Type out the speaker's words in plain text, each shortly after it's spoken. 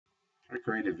I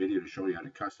created a video to show you how to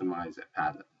customize a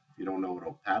Padlet. If you don't know what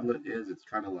a Padlet is, it's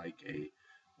kind of like a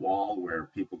wall where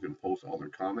people can post all their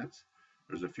comments.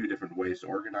 There's a few different ways to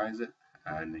organize it,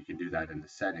 and you can do that in the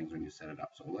settings when you set it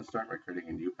up. So let's start by creating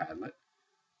a new Padlet.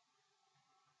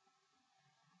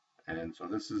 And so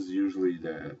this is usually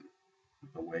the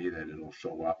way that it'll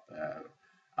show up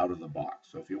out of the box.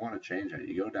 So if you want to change that,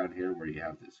 you go down here where you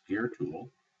have this gear tool,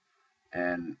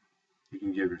 and you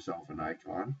can give yourself an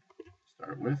icon,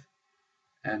 start with,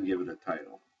 and give it a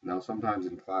title. Now sometimes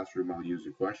in classroom I'll use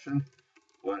a question.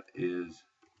 What is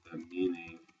the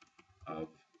meaning of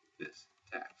this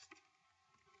text?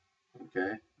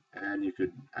 Okay, and you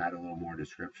could add a little more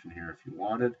description here if you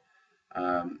wanted.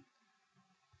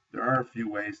 There are a few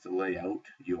ways to lay out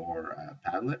your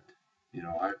Padlet. You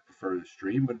know, I prefer to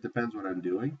stream, but it depends what I'm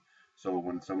doing. So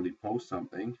when somebody posts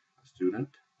something, a student,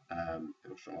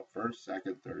 it'll show up first,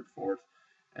 second, third, fourth,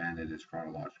 and it is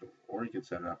chronological. Or you can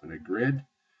set it up in a grid,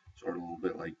 sort of a little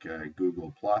bit like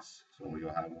Google Plus. So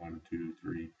you'll have 1, 2,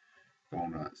 3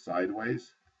 going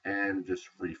sideways and just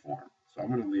free form. So I'm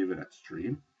going to leave it at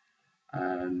stream.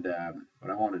 And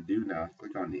what I want to do now is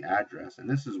click on the address, and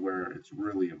this is where it's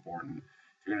really important.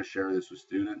 If you're going to share this with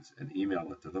students and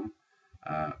email it to them,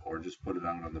 or just put it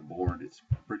out on the board, it's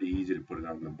pretty easy to put it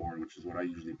out on the board, which is what I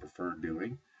usually prefer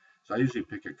doing. So I usually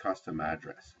pick a custom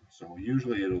address. So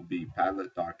usually it'll be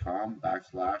padlet.com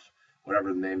 /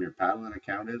 whatever the name of your Padlet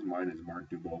account is. Mine is Mark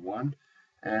Dubois 1.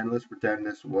 And let's pretend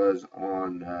this was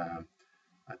on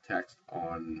a text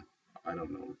on, I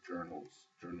don't know,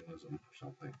 journalism or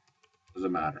something.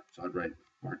 Doesn't matter. So I'd write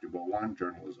Mark Dubois 1,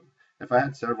 journalism. If I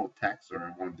had several texts or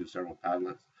I want to do several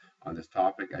Padlets on this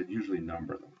topic, I'd usually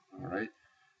number them. All right.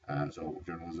 So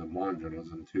journalism 1,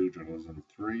 journalism 2, journalism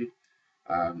 3.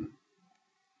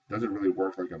 Doesn't really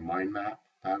work like a mind map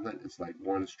Padlet. It's like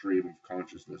one stream of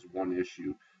consciousness, one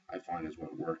issue I find is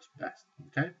what works best.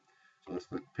 Okay. So let's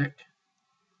click pick,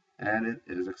 and it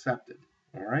is accepted.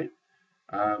 All right.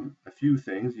 A few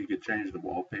things, you could change the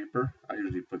wallpaper. I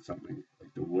usually put something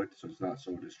like the wood so it's not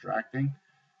so distracting,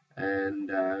 and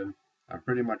I'm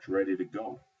pretty much ready to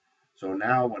go. So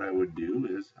now what I would do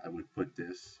is I would put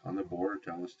this on the board,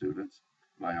 tell the students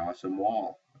my awesome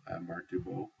wall at Mark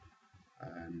Dubois,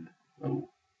 and oh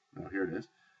no, here it is,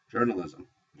 journalism.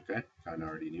 Okay, kind of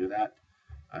already knew that,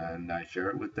 and I share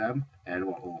it with them, and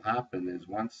what will happen is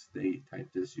once they type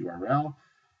this URL,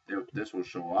 this will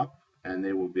show up, and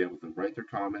they will be able to write their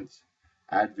comments,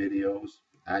 add videos,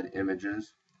 add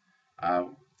images.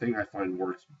 Thing I find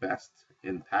works best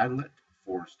in Padlet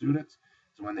for students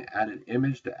is when they add an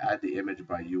image, to add the image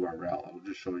by URL. I will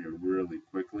just show you really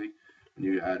quickly. When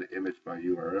you add an image by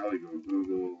URL, you go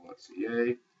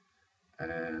google.ca,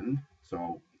 and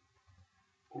so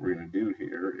what we're going to do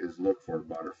here is look for a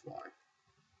butterfly.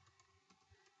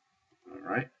 All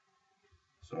right,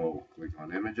 so click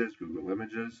on images, Google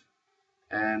Images,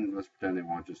 and let's pretend they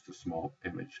want just a small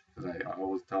image, because I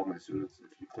always tell my students,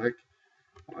 if you click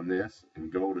on this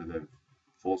and go to the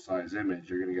full-size image,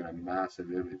 you're going to get a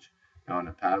massive image. Now on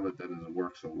a Padlet that doesn't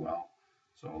work so well.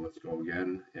 So let's go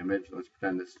again, image. Let's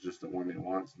pretend this is just the one they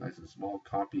want. It's nice and small.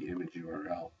 Copy image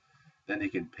URL. Then they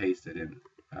can paste it in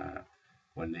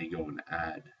when they go and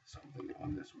add something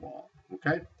on this wall.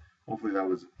 Okay. Hopefully that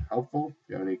was helpful. If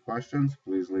you have any questions,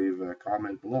 please leave a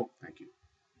comment below. Thank you.